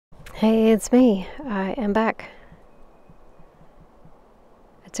Hey, it's me. I am back.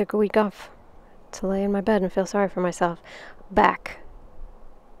 I took a week off to lay in my bed and feel sorry for myself. Back.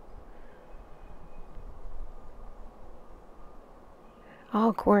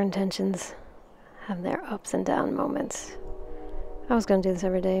 All quarantentions have their ups and down moments. I was gonna do this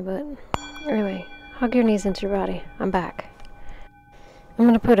every day, but anyway, hug your knees into your body. I'm back. I'm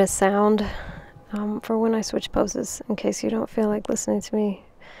gonna put a sound for when I switch poses in case you don't feel like listening to me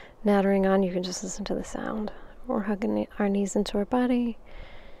nattering on. You can just listen to the sound. We're hugging our knees into our body.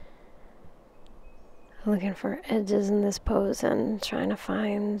 Looking for edges in this pose and trying to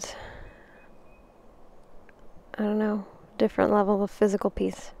find, I don't know, different level of physical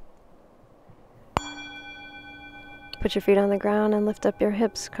peace. Put your feet on the ground and lift up your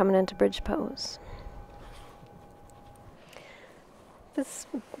hips, coming into bridge pose. This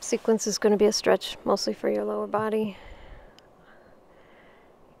sequence is going to be a stretch, mostly for your lower body.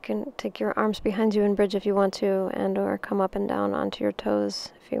 You can take your arms behind you in bridge if you want to, and or come up and down onto your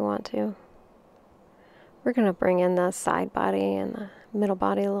toes if you want to. We're going to bring in the side body and the middle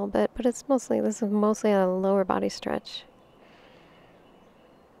body a little bit, but this is mostly a lower body stretch.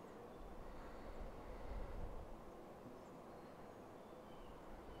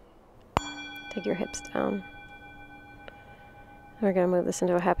 Take your hips down. We're going to move this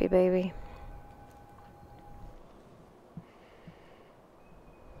into a happy baby.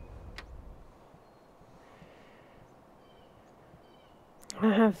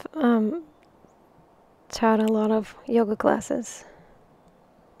 I have taught a lot of yoga classes,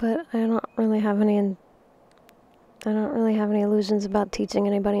 but I don't really have any illusions about teaching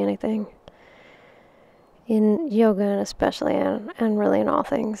anybody anything. In yoga and especially, and really in all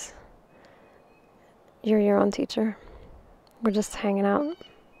things, you're your own teacher. We're just hanging out,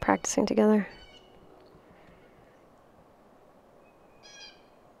 practicing together.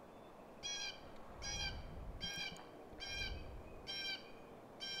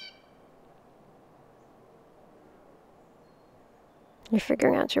 You're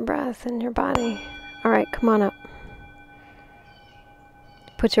figuring out your breath and your body. All right, come on up.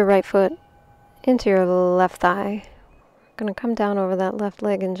 Put your right foot into your left thigh. We're going to come down over that left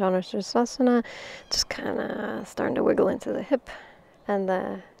leg in Janushirasana, just kind of starting to wiggle into the hip and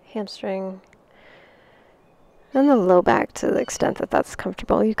the hamstring and the low back to the extent that that's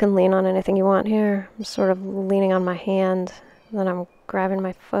comfortable. You can lean on anything you want here. I'm sort of leaning on my hand, then I'm grabbing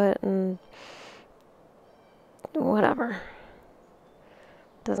my foot and whatever.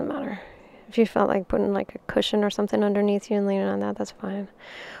 Doesn't matter. If you felt like putting like a cushion or something underneath you and leaning on that, that's fine.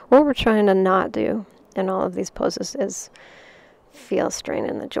 What we're trying to not do in all of these poses is feel strain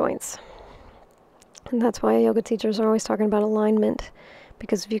in the joints. And that's why yoga teachers are always talking about alignment,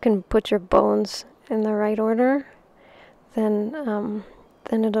 because if you can put your bones in the right order, then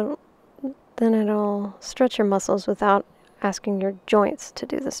it'll stretch your muscles without asking your joints to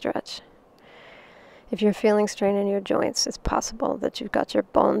do the stretch. If you're feeling strain in your joints, it's possible that you've got your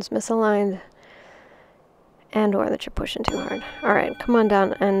bones misaligned and or that you're pushing too hard. All right, come on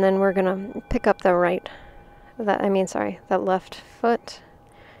down, and then we're gonna pick up that left foot,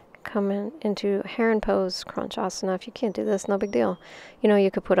 come into heron pose, Kranchasana. If you can't do this, no big deal. You know,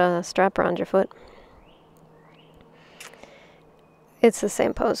 you could put a strap around your foot. It's the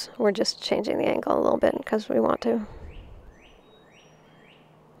same pose. We're just changing the angle a little bit because we want to.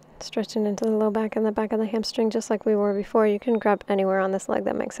 Stretching into the low back and the back of the hamstring just like we were before. You can grab anywhere on this leg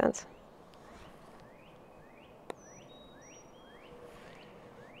that makes sense.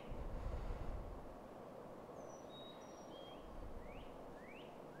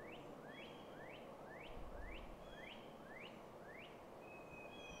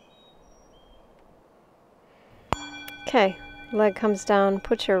 Okay, leg comes down,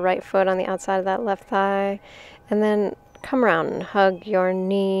 put your right foot on the outside of that left thigh, and then come around and hug your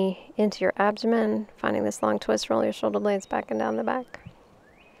knee into your abdomen, finding this long twist, roll your shoulder blades back and down the back.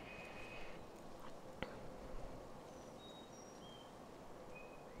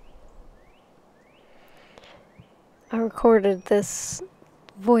 I recorded this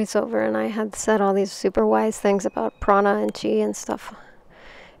voiceover and I had said all these super wise things about prana and chi and stuff,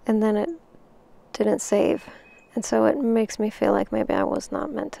 and then it didn't save. And so it makes me feel like maybe I was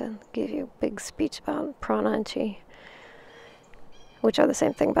not meant to give you a big speech about prana and chi, which are the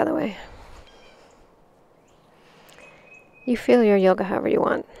same thing, by the way. You feel your yoga however you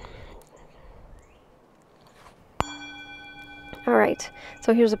want. All right,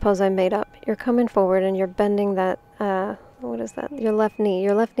 so here's a pose I made up. You're coming forward and you're bending that, what is that? Your left knee.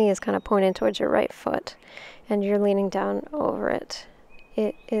 Your left knee is kind of pointing towards your right foot, and you're leaning down over it.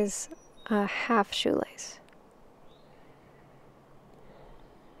 It is a half shoelace.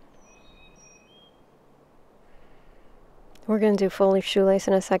 We're going to do full leaf shoelace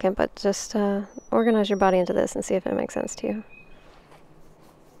in a second, but just organize your body into this and see if it makes sense to you.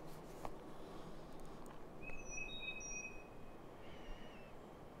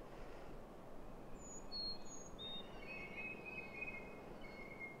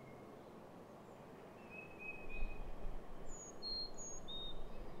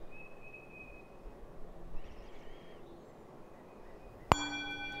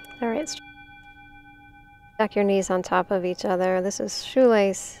 All right, stack your knees on top of each other. This is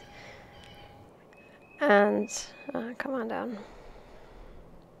shoelace. And come on down.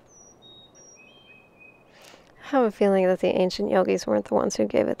 I have a feeling that the ancient yogis weren't the ones who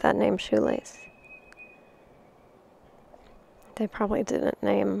gave it that name, shoelace. They probably didn't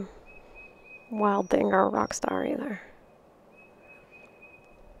name Wild Thing or Rockstar either.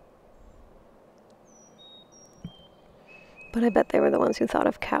 But I bet they were the ones who thought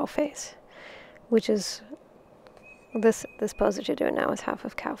of cow face, which is this pose that you're doing now is half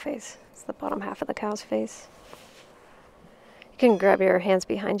of cow face. It's the bottom half of the cow's face. You can grab your hands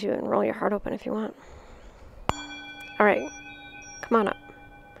behind you and roll your heart open if you want. All right, come on up.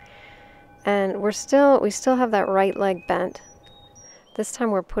 And we still have that right leg bent. This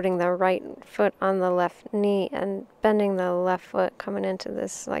time we're putting the right foot on the left knee and bending the left foot, coming into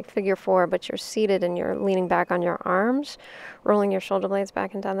this like figure four, but you're seated and you're leaning back on your arms, rolling your shoulder blades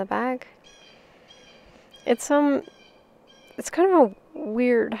back and down the back. It's kind of a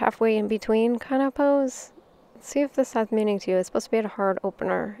weird halfway in between kind of pose. See if this has meaning to you. It's supposed to be a heart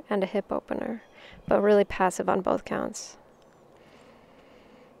opener and a hip opener, but really passive on both counts.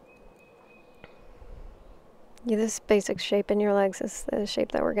 This basic shape in your legs is the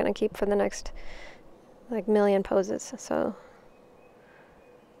shape that we're going to keep for the next like million poses. So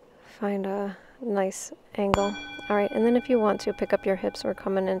find a nice angle. All right, and then if you want to pick up your hips, we're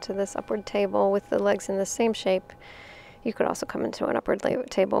coming into this upward table with the legs in the same shape. You could also come into an upward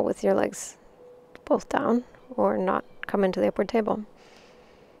table with your legs both down, or not come into the upward table.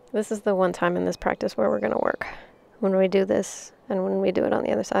 This is the one time in this practice where we're going to work. When we do this and when we do it on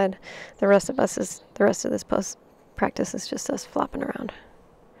the other side, the rest of this post practice is just us flopping around.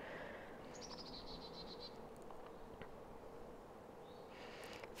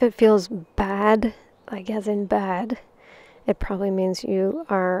 If it feels bad, like as in bad, it probably means you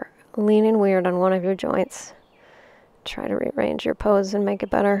are leaning weird on one of your joints. Try to rearrange your pose and make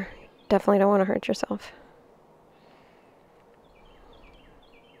it better. Definitely don't want to hurt yourself.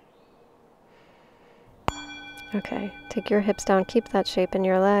 Okay, take your hips down, keep that shape in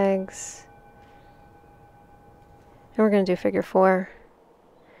your legs. And we're going to do figure four,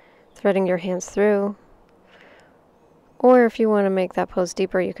 threading your hands through. Or if you want to make that pose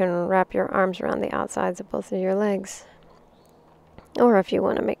deeper, you can wrap your arms around the outsides of both of your legs. Or if you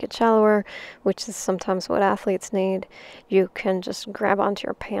want to make it shallower, which is sometimes what athletes need, you can just grab onto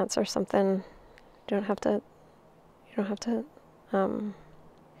your pants or something. You don't have to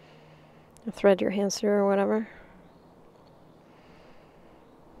thread your hands through or whatever.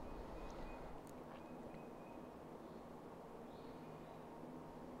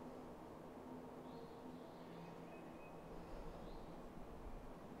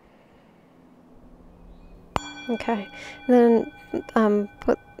 Okay, then how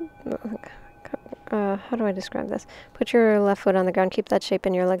do I describe this? Put your left foot on the ground, keep that shape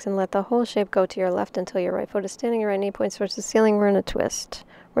in your legs, and let the whole shape go to your left until your right foot is standing, your right knee points towards the ceiling. We're in a twist.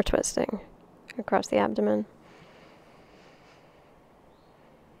 We're twisting across the abdomen.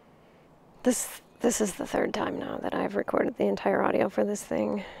 This is the third time now that I've recorded the entire audio for this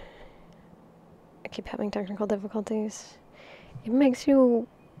thing. I keep having technical difficulties. It makes you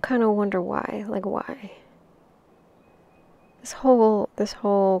kind of wonder why, like why. This whole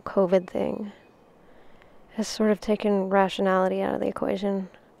COVID thing has sort of taken rationality out of the equation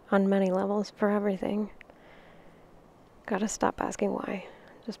on many levels for everything. Gotta stop asking why.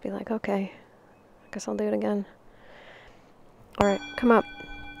 Just be like, okay, I guess I'll do it again. Alright, come up.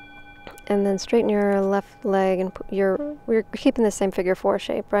 And then straighten your left leg and we're keeping the same figure four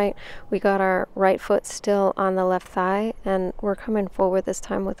shape, right? We got our right foot still on the left thigh and we're coming forward this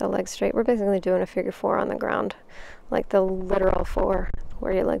time with the legs straight. We're basically doing a figure four on the ground, like the literal four,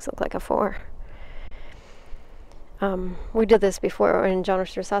 where your legs look like a four. We did this before in Janu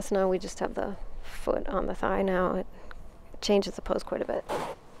Sirsasana. We just have the foot on the thigh now. It changes the pose quite a bit.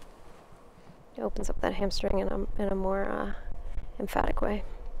 It opens up that hamstring in a more emphatic way.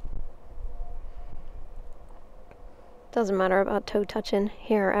 Doesn't matter about toe touching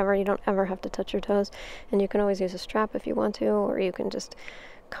here or ever. You don't ever have to touch your toes. And you can always use a strap if you want to, or you can just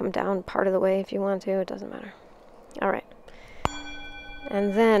come down part of the way if you want to. It doesn't matter. All right.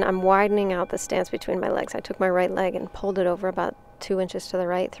 And then I'm widening out the stance between my legs. I took my right leg and pulled it over about 2 inches to the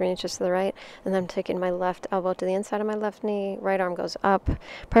right, 3 inches to the right, and then I'm taking my left elbow to the inside of my left knee, right arm goes up.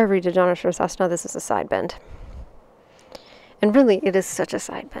 Parivrtta Janusrasana, this is a side bend. And really, it is such a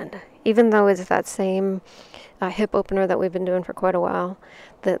side bend. Even though it's that same hip opener that we've been doing for quite a while,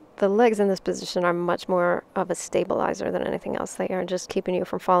 the legs in this position are much more of a stabilizer than anything else. They are just keeping you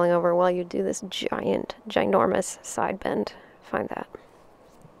from falling over while you do this ginormous side bend. Find that.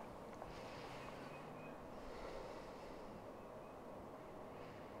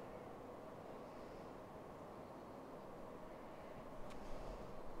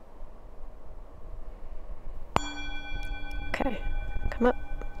 Okay, come up.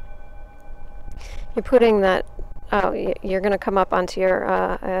 You're putting that, oh, you're going to come up onto your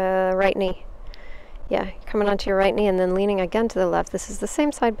right knee. Yeah, you're coming onto your right knee and then leaning again to the left. This is the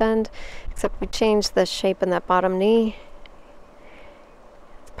same side bend, except we changed the shape in that bottom knee.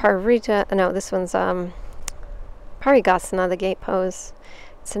 It's Parivrtta, no, this one's Parigasana, the gate pose.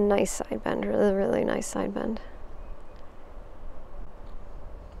 It's a nice side bend, really, really nice side bend.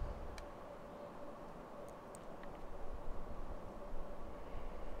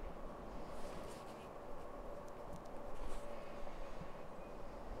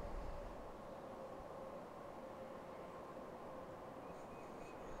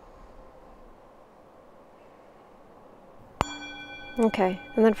 Okay,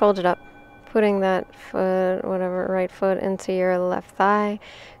 and then fold it up. Putting that foot, whatever, right foot into your left thigh.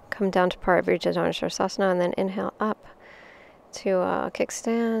 Come down to Parivrtta Janusrasana and then inhale up to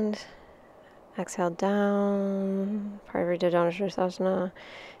kickstand. Exhale down, Parivrtta Janusrasana.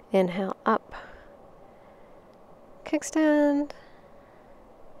 Inhale up, kickstand.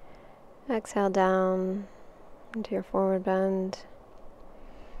 Exhale down into your forward bend.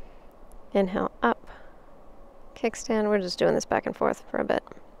 Inhale up, kickstand. We're just doing this back and forth for a bit.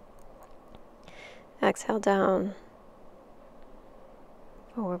 Exhale down,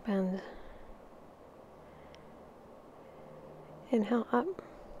 forward bend. Inhale up,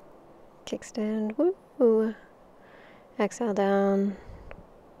 kickstand. Woo. Exhale down.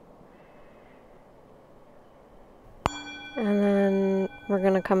 And then we're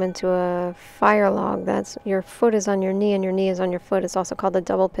going to come into a fire log. That's your foot is on your knee and your knee is on your foot. It's also called a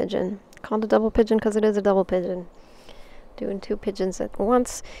double pigeon. Called a double pigeon because it is a double pigeon. Doing 2 pigeons at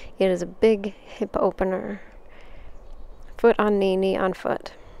once. It is a big hip opener. Foot on knee, knee on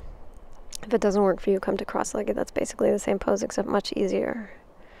foot. If it doesn't work for you, come to cross-legged. That's basically the same pose except much easier.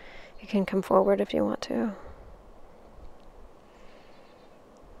 You can come forward if you want to.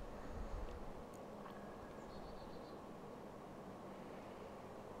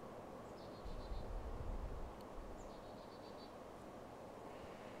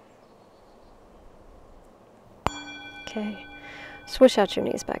 Okay, swish out your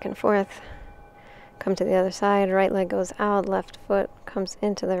knees back and forth. Come to the other side, right leg goes out, left foot comes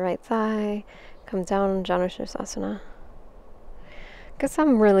into the right thigh, comes down, Janusrasana. Guess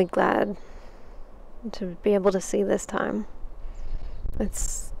I'm really glad to be able to see this time.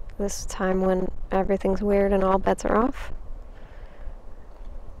 It's this time when everything's weird and all bets are off.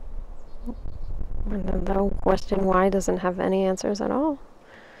 And the question why doesn't have any answers at all. I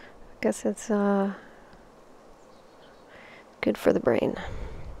guess it's good for the brain.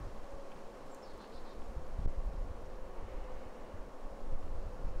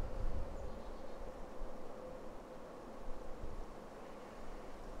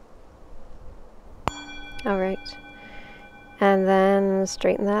 All right. And then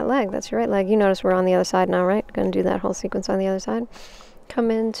straighten that leg. That's your right leg. You notice we're on the other side now, right? Going to do that whole sequence on the other side.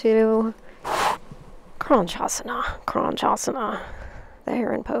 Come into Kranchasana, the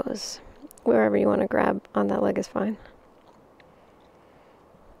heron pose. Wherever you want to grab on that leg is fine.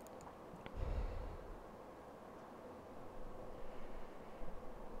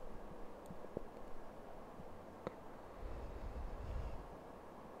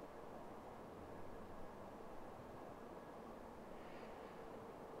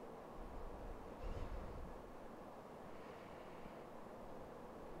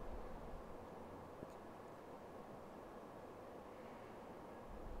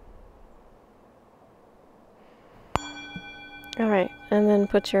 Alright, and then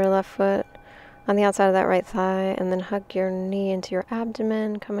put your left foot on the outside of that right thigh and then hug your knee into your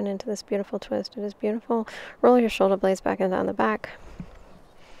abdomen, coming into this beautiful twist. It is beautiful. Roll your shoulder blades back and down the back.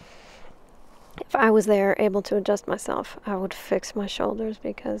 If I was there able to adjust myself, I would fix my shoulders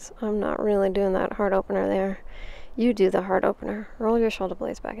because I'm not really doing that heart opener there. You do the heart opener. Roll your shoulder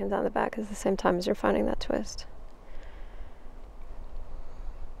blades back and down the back at the same time as you're finding that twist.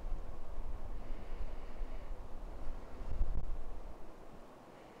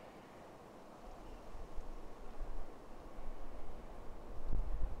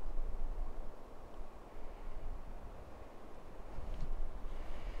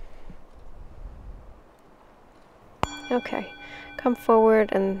 Okay. Come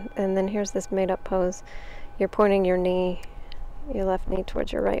forward, and then here's this made-up pose. You're pointing your knee, your left knee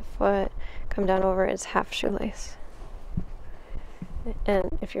towards your right foot. Come down over its half shoelace.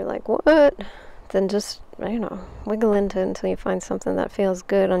 And if you're like, what? Then just, you know, wiggle into it until you find something that feels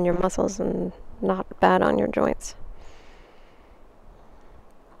good on your muscles and not bad on your joints.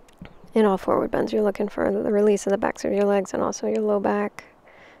 In all forward bends, you're looking for the release of the backs of your legs and also your low back.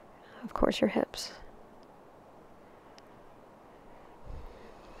 Of course, your hips.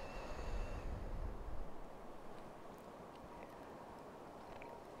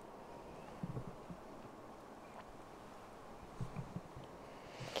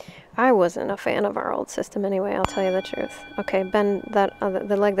 I wasn't a fan of our old system anyway, I'll tell you the truth. Okay, bend that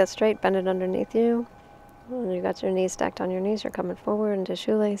the leg that's straight, bend it underneath you. And you got your knees stacked on your knees, you're coming forward into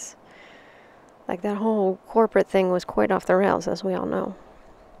shoelace. Like that whole corporate thing was quite off the rails, as we all know.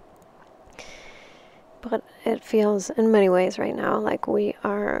 But it feels in many ways right now like we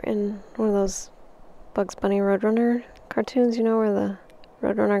are in one of those Bugs Bunny Roadrunner cartoons, you know, where the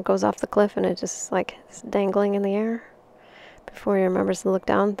Roadrunner goes off the cliff and it just like is dangling in the air. Before he remembers to look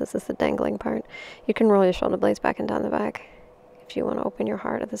down, this is the dangling part. You can roll your shoulder blades back and down the back if you want to open your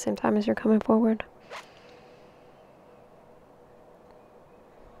heart at the same time as you're coming forward.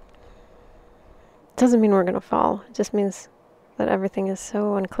 Doesn't mean we're going to fall. It just means that everything is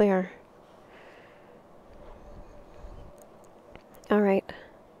so unclear. All right.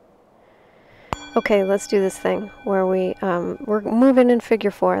 Okay, let's do this thing where we're moving in figure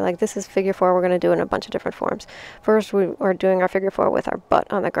 4. Like this is figure 4. We're going to do it in a bunch of different forms. First, we are doing our figure 4 with our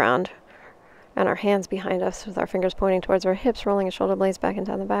butt on the ground and our hands behind us with our fingers pointing towards our hips, rolling your shoulder blades back and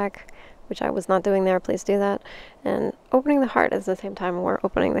down the back, which I was not doing there. Please do that. And opening the heart at the same time we're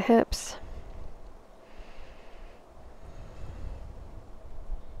opening the hips.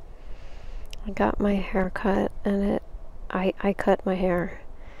 I got my hair cut, and I cut my hair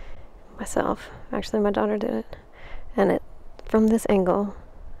myself. Actually, my daughter did it. And it, from this angle,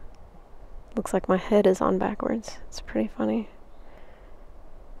 looks like my head is on backwards. It's pretty funny.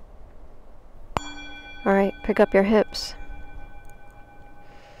 All right, pick up your hips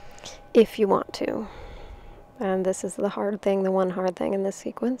if you want to. And this is the hard thing, the one hard thing in this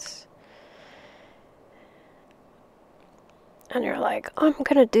sequence. And you're like, I'm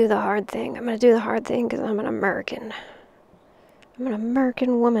gonna do the hard thing. I'm gonna do the hard thing because I'm an American. I'm an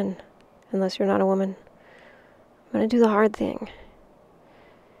American woman. Unless you're not a woman. I'm gonna do the hard thing.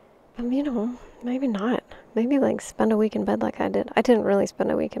 But you know, maybe not. Maybe like spend a week in bed like I did. I didn't really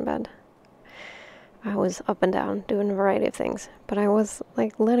spend a week in bed. I was up and down doing a variety of things. But I was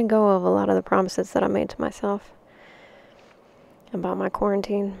like letting go of a lot of the promises that I made to myself about my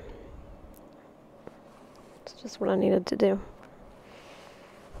quarantine. It's just what I needed to do.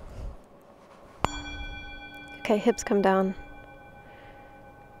 Okay, hips come down.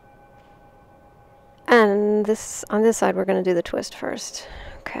 And this on this side, we're going to do the twist first.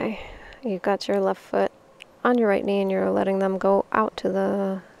 Okay, you've got your left foot on your right knee, and you're letting them go out to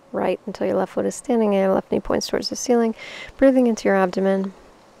the right until your left foot is standing and your left knee points towards the ceiling. Breathing into your abdomen.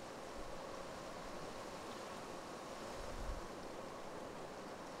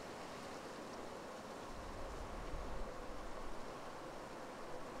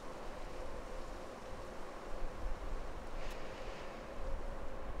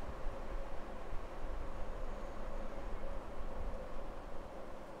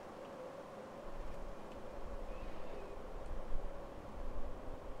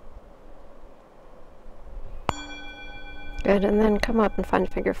 Good, and then come up and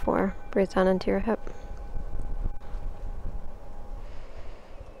find figure 4. Breathe down into your hip.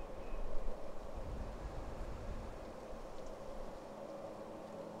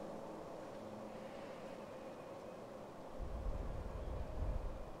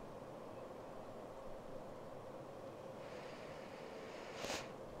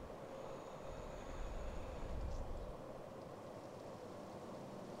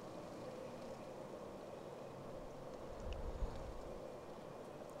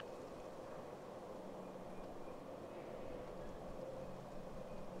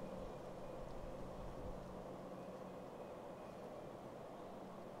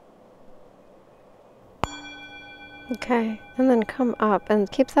 Okay, and then come up and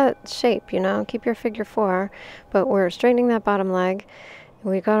keep that shape, you know, keep your figure 4, but we're straightening that bottom leg.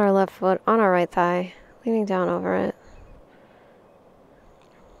 We got our left foot on our right thigh, leaning down over it.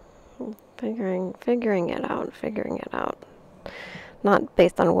 Figuring it out. Not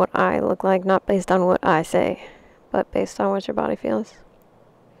based on what I look like, not based on what I say, but based on what your body feels.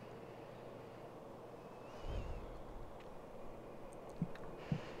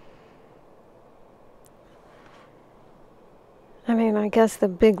 I mean, I guess the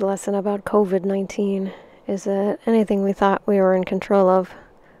big lesson about COVID-19 is that anything we thought we were in control of,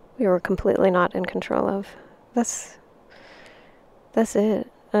 we were completely not in control of. That's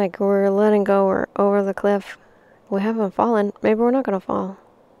it. Like, we're letting go, we're over the cliff. We haven't fallen. Maybe we're not gonna fall.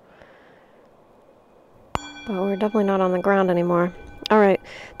 But we're definitely not on the ground anymore. Alright,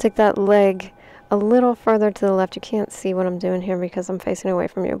 take that leg a little further to the left. You can't see what I'm doing here because I'm facing away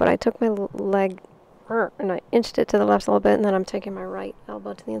from you, but I took my leg and I inched it to the left a little bit, and then I'm taking my right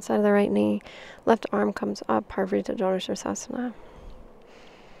elbow to the inside of the right knee. Left arm comes up, Parivrtta Dhanurasana.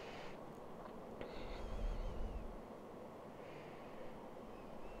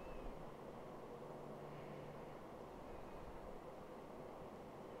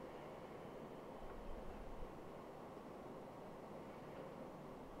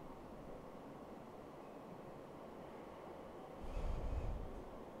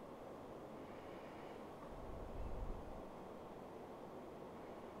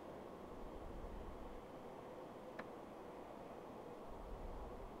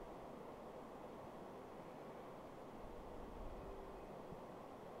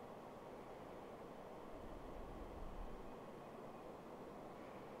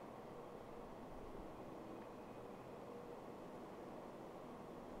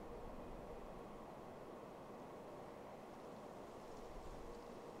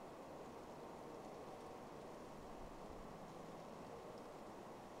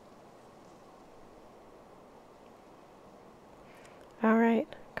 Alright,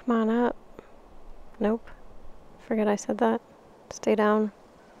 come on up. Nope. Forget I said that. Stay down.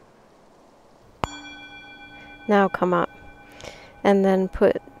 Now come up. And then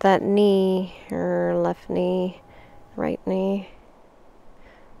put that knee, or left knee, right knee,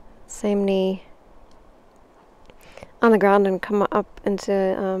 same knee, on the ground and come up into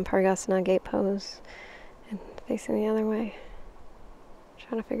Parigasana gate pose and facing the other way.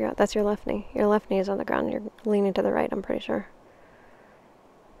 Trying to figure out, that's your left knee. Your left knee is on the ground. You're leaning to the right, I'm pretty sure.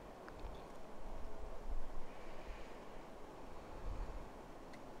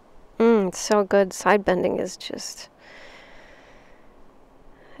 It's so good. Side bending is just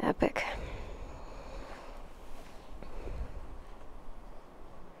epic.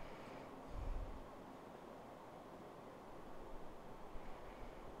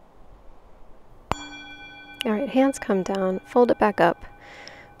 Alright, hands come down, fold it back up.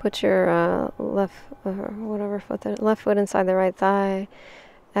 Put your left foot inside the right thigh.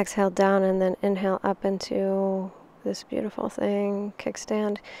 Exhale down and then inhale up into this beautiful thing,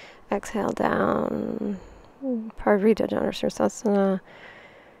 kickstand. Exhale down, Parivrtta Dhanurasana.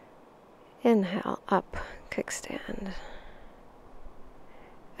 Inhale up, kickstand.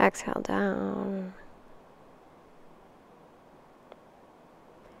 Exhale down.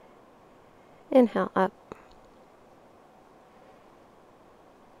 Inhale up.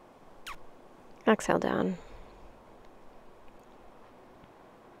 Exhale down.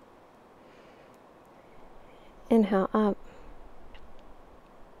 Inhale up.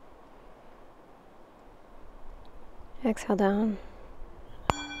 Exhale down.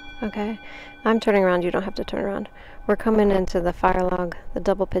 Okay, I'm turning around, you don't have to turn around. We're coming into the fire log, the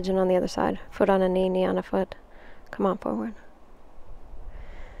double pigeon on the other side. Foot on a knee, knee on a foot. Come on forward.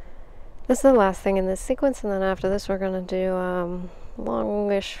 This is the last thing in this sequence, and then after this we're going to do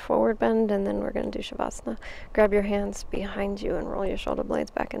longish forward bend, and then we're going to do Shavasana. Grab your hands behind you and roll your shoulder blades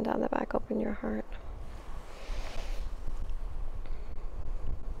back and down the back. Open your heart.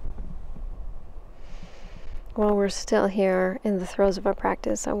 While we're still here in the throes of our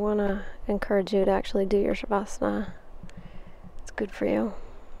practice, I want to encourage you to actually do your Shavasana. It's good for you.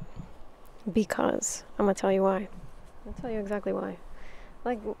 Because I'm going to tell you why. I'll tell you exactly why.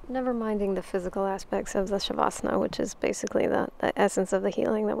 Like, never minding the physical aspects of the Shavasana, which is basically the essence of the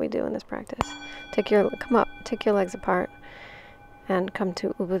healing that we do in this practice. Come up, take your legs apart, and come to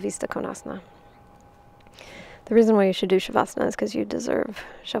Upavista Konasana. The reason why you should do Shavasana is because you deserve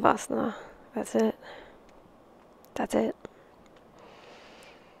Shavasana. That's it. That's it.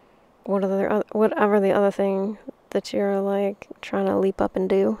 Whatever the other thing that you're like trying to leap up and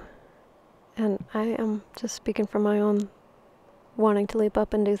do, and I am just speaking from my own wanting to leap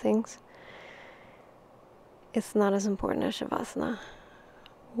up and do things, it's not as important as Shavasana,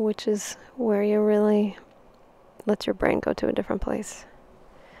 which is where you really let your brain go to a different place.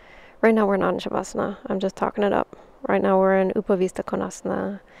 Right now we're not in Shavasana. I'm just talking it up. Right now we're in Upavista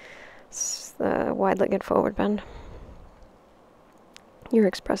Konasana, the wide-legged forward bend. You're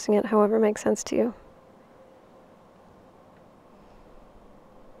expressing it however makes sense to you.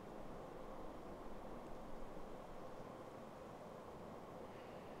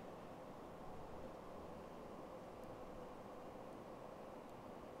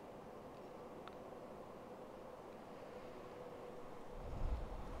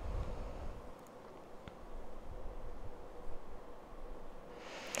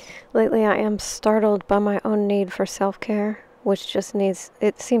 Lately, I am startled by my own need for self-care, which just needs,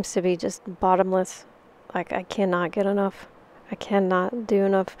 it seems to be just bottomless. Like, I cannot get enough. I cannot do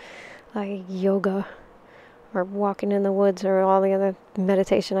enough, like, yoga or walking in the woods or all the other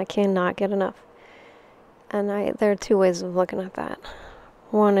meditation. I cannot get enough. And there are two ways of looking at that.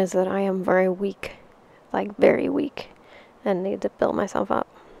 One is that I am very weak, like very weak, and need to build myself up.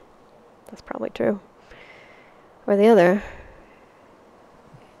 That's probably true. Or the other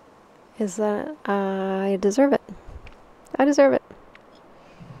is that I deserve it. I deserve it.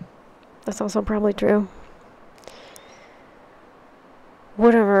 That's also probably true.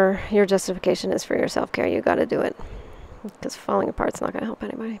 Whatever your justification is for your self-care, you gotta do it. Because falling apart's not gonna help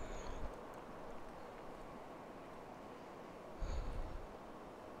anybody.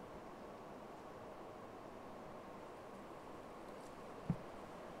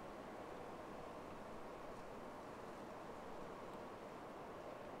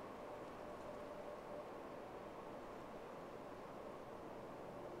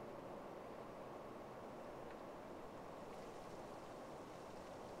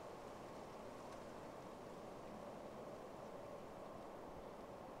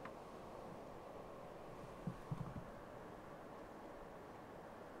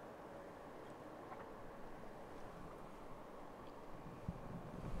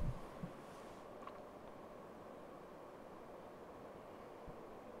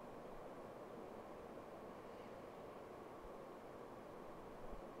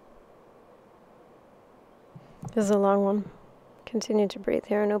 This is a long one. Continue to breathe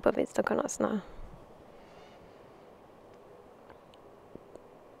here. Upavista Konasana.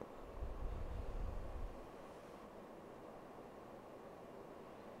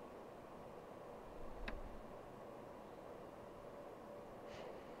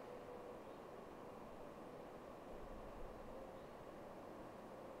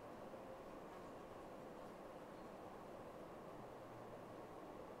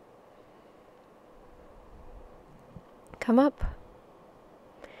 Come up.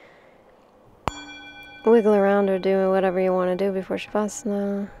 Wiggle around or do whatever you want to do before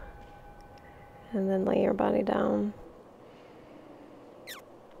Shavasana. And then lay your body down.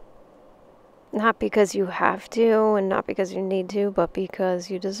 Not because you have to and not because you need to, but because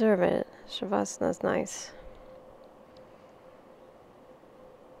you deserve it. Shavasana's nice.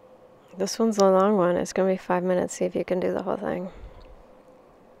 This one's a long one. It's going to be 5 minutes. See if you can do the whole thing.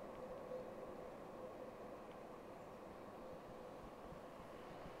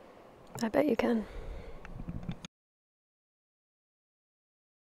 I bet you can.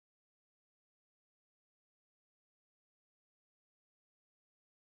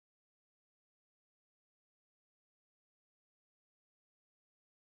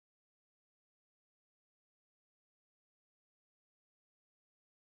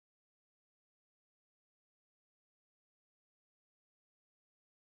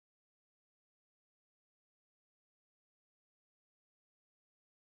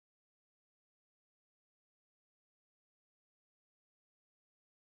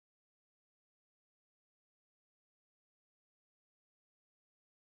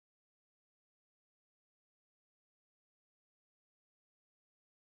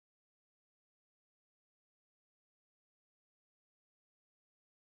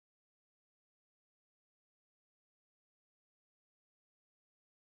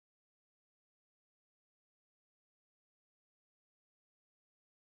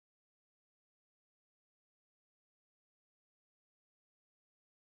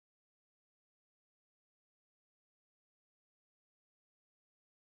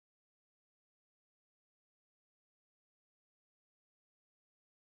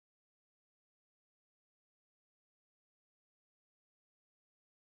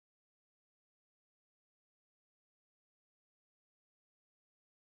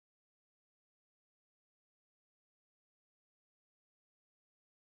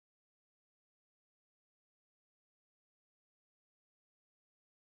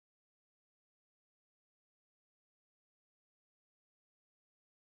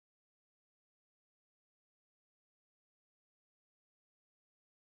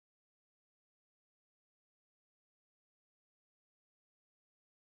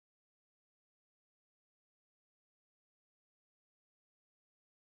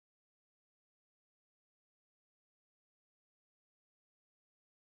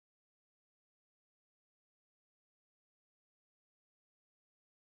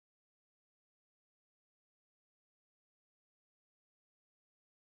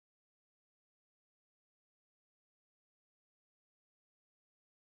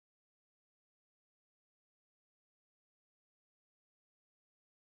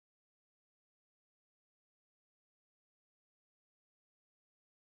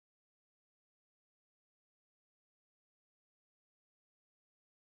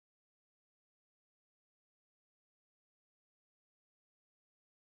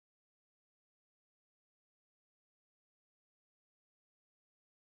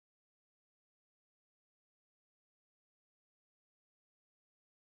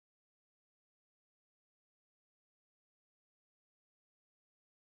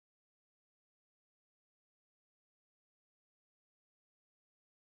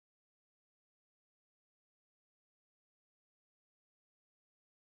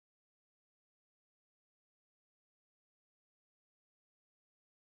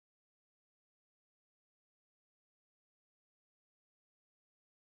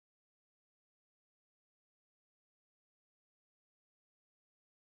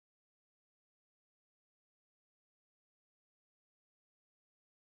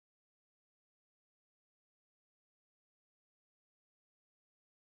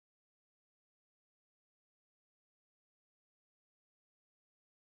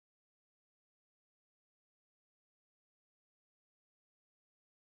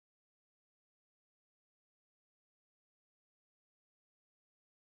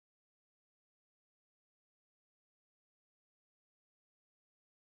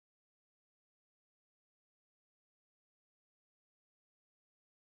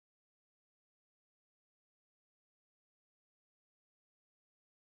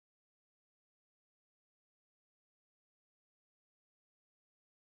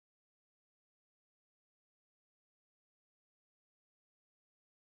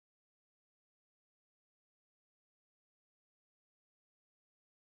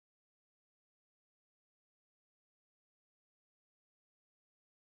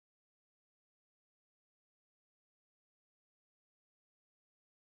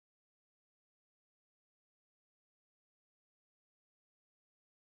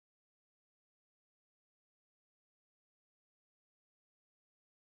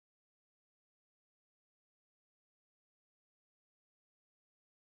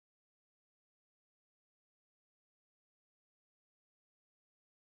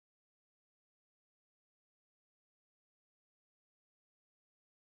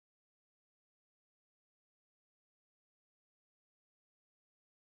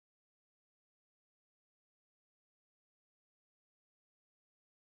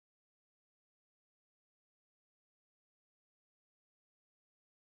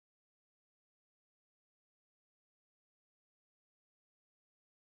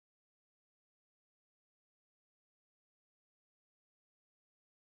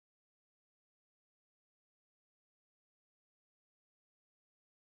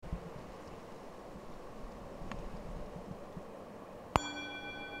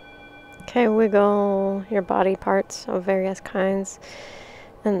 Okay, wiggle your body parts of various kinds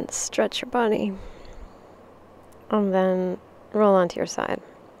and stretch your body. And then roll onto your side.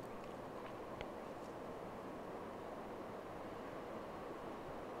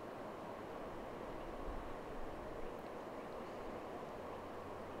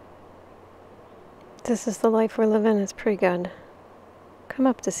 This is the life we're living. It's pretty good. Come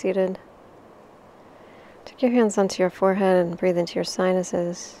up to seated. Take your hands onto your forehead and breathe into your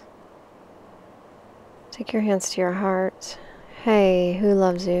sinuses. Take your hands to your heart. Hey, who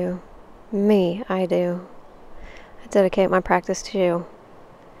loves you? Me, I do. I dedicate my practice to you.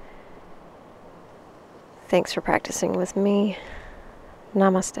 Thanks for practicing with me.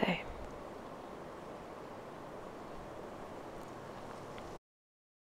 Namaste.